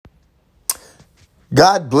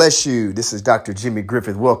God bless you. This is Dr. Jimmy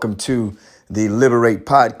Griffith. Welcome to the Liberate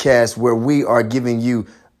Podcast, where we are giving you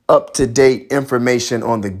up-to-date information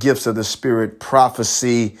on the gifts of the Spirit,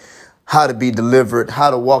 prophecy, how to be delivered, how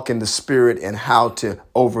to walk in the Spirit, and how to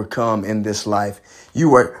overcome in this life.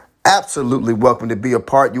 You are absolutely welcome to be a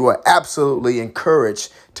part. You are absolutely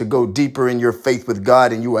encouraged to go deeper in your faith with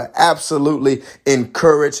God, and you are absolutely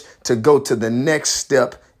encouraged to go to the next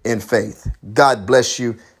step in faith. God bless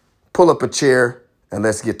you. Pull up a chair and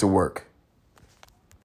let's get to work.